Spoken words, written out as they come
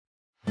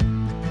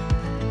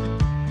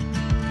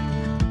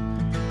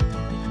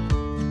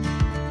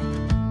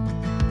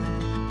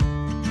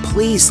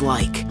Please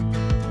like,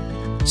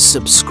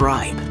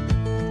 subscribe,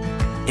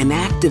 and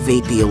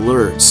activate the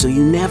alert so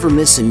you never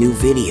miss a new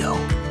video.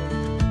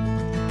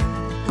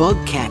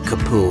 BugCat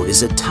Capoo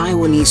is a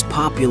Taiwanese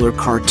popular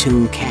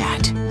cartoon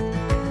cat.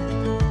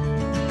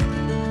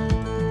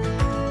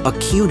 A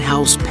cute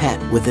house pet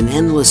with an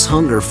endless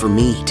hunger for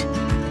meat.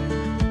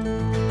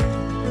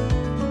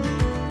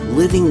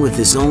 Living with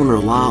his owner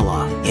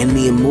Lala and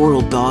the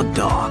immortal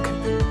Dog.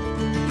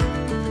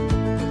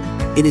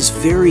 It is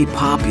very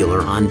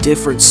popular on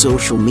different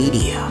social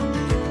media.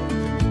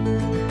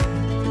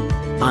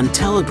 On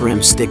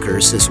Telegram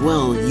stickers as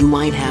well, you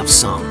might have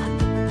some.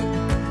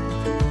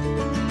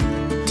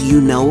 Do you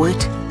know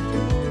it?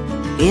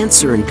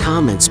 Answer in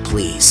comments,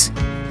 please.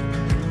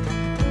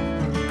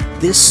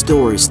 This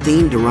store is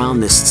themed around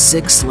this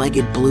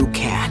six-legged blue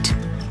cat,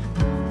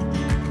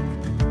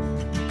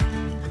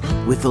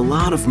 with a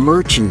lot of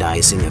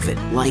merchandising of it,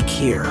 like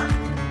here.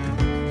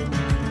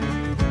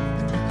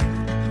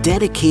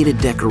 Dedicated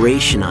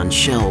decoration on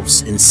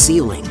shelves and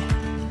ceiling.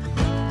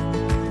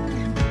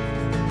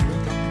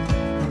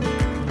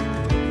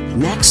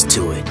 Next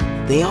to it,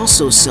 they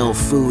also sell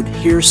food.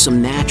 Here's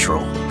some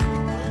natural.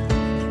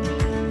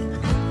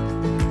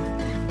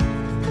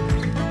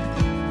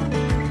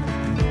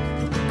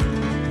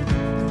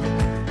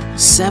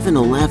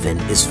 (7-Eleven)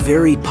 is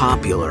very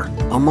popular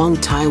among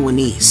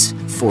Taiwanese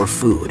for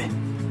food.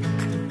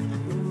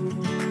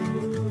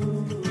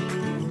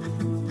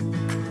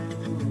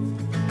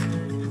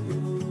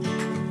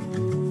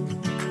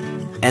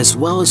 As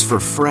well as for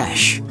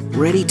fresh,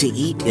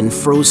 ready-to-eat and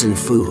frozen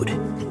food.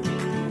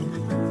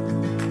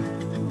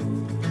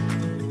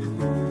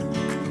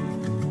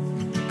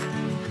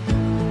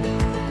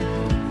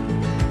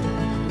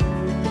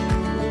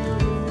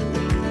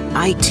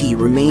 IT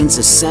remains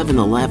a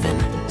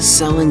 7-Eleven,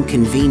 selling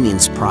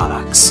convenience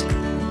products.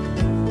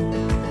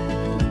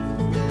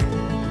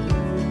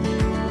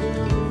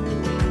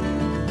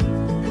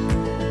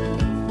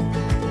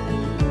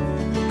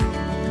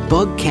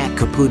 BugCat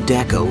Capoo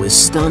deco is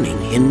stunning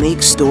and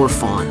makes store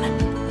fun.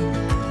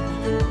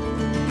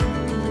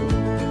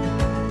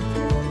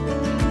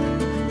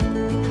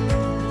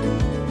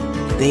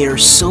 There are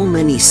so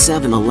many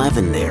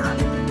 7-Eleven there,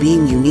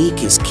 being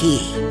unique is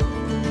key.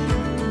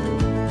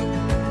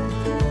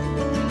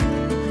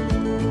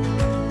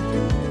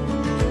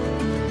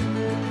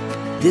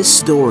 This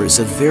store is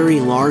a very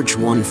large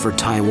one for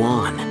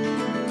Taiwan.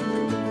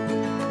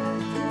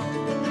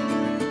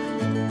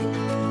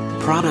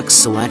 Product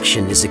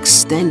selection is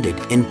extended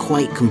and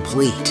quite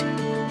complete,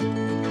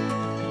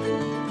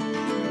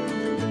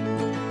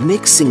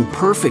 mixing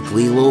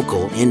perfectly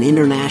local and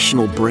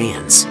international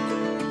brands.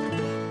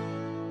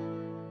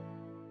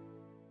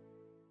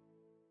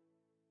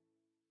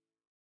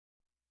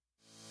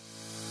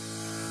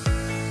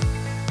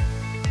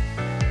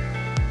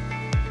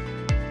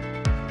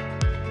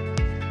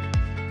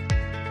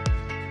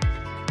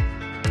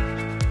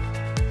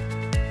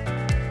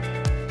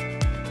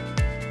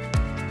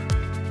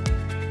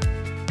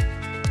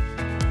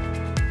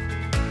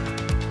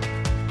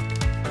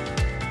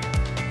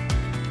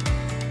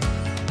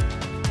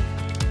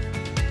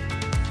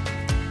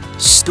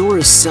 Store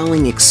is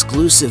selling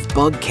exclusive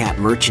BugCat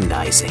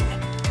merchandising.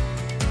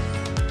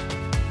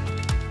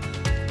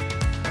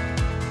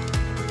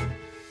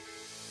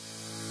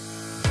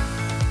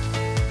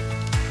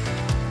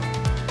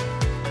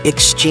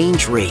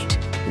 Exchange rate: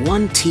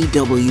 1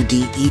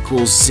 TWD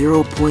equals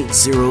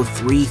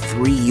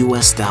 $0.033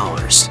 US.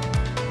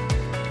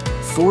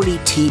 40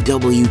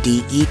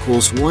 TWD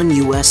equals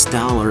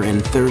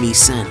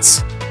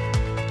 $1.30.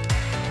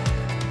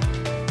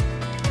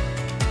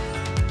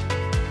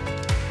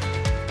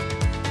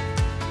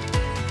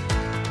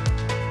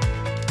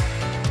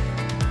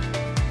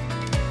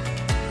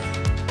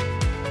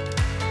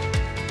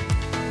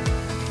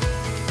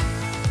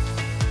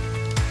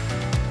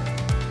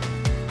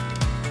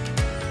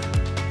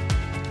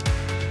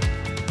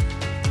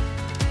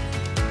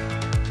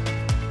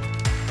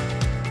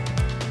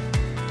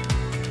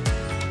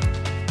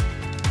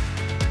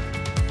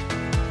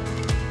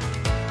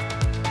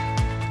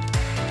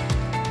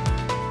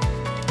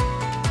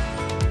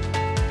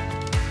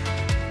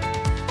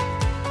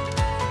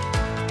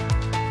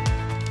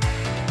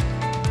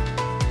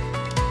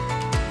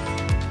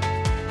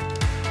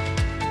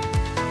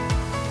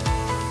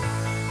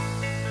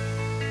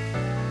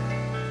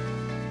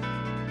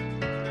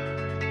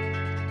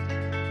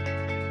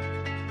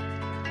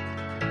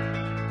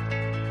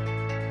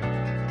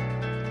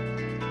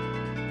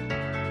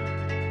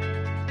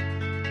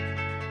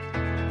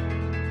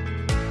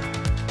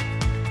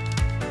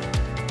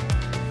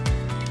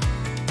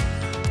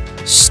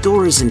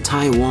 Stores in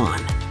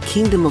Taiwan,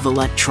 Kingdom of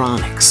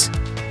Electronics.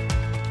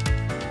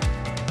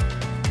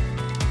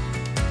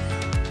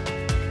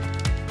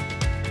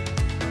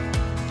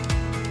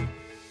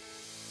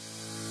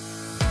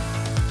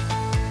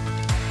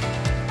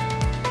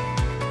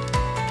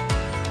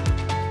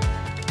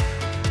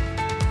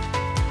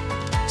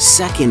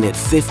 Second at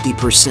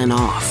 50%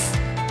 off.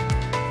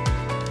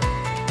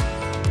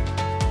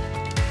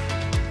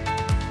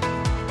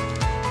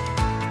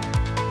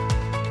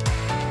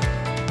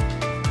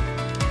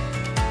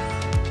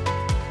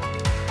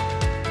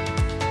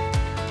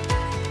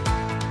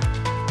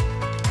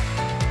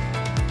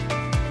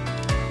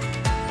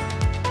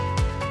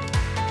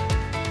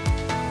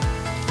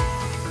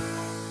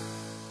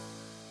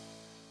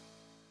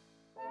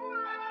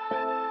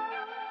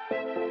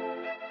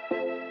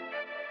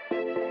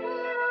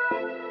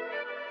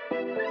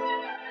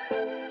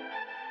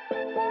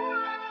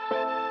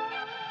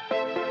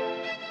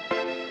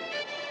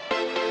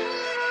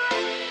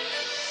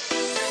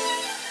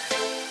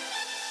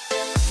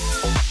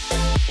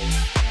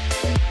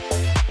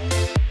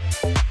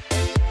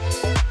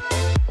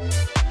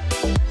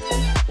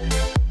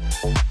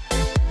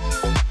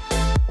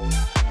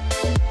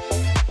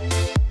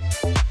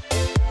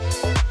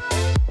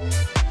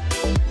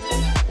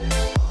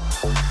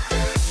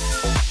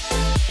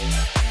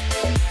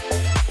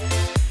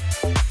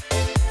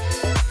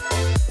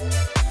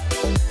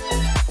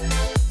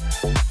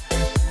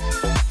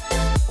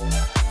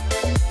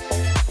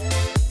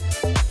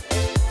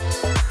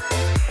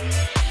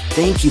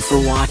 Thank you for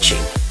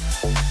watching.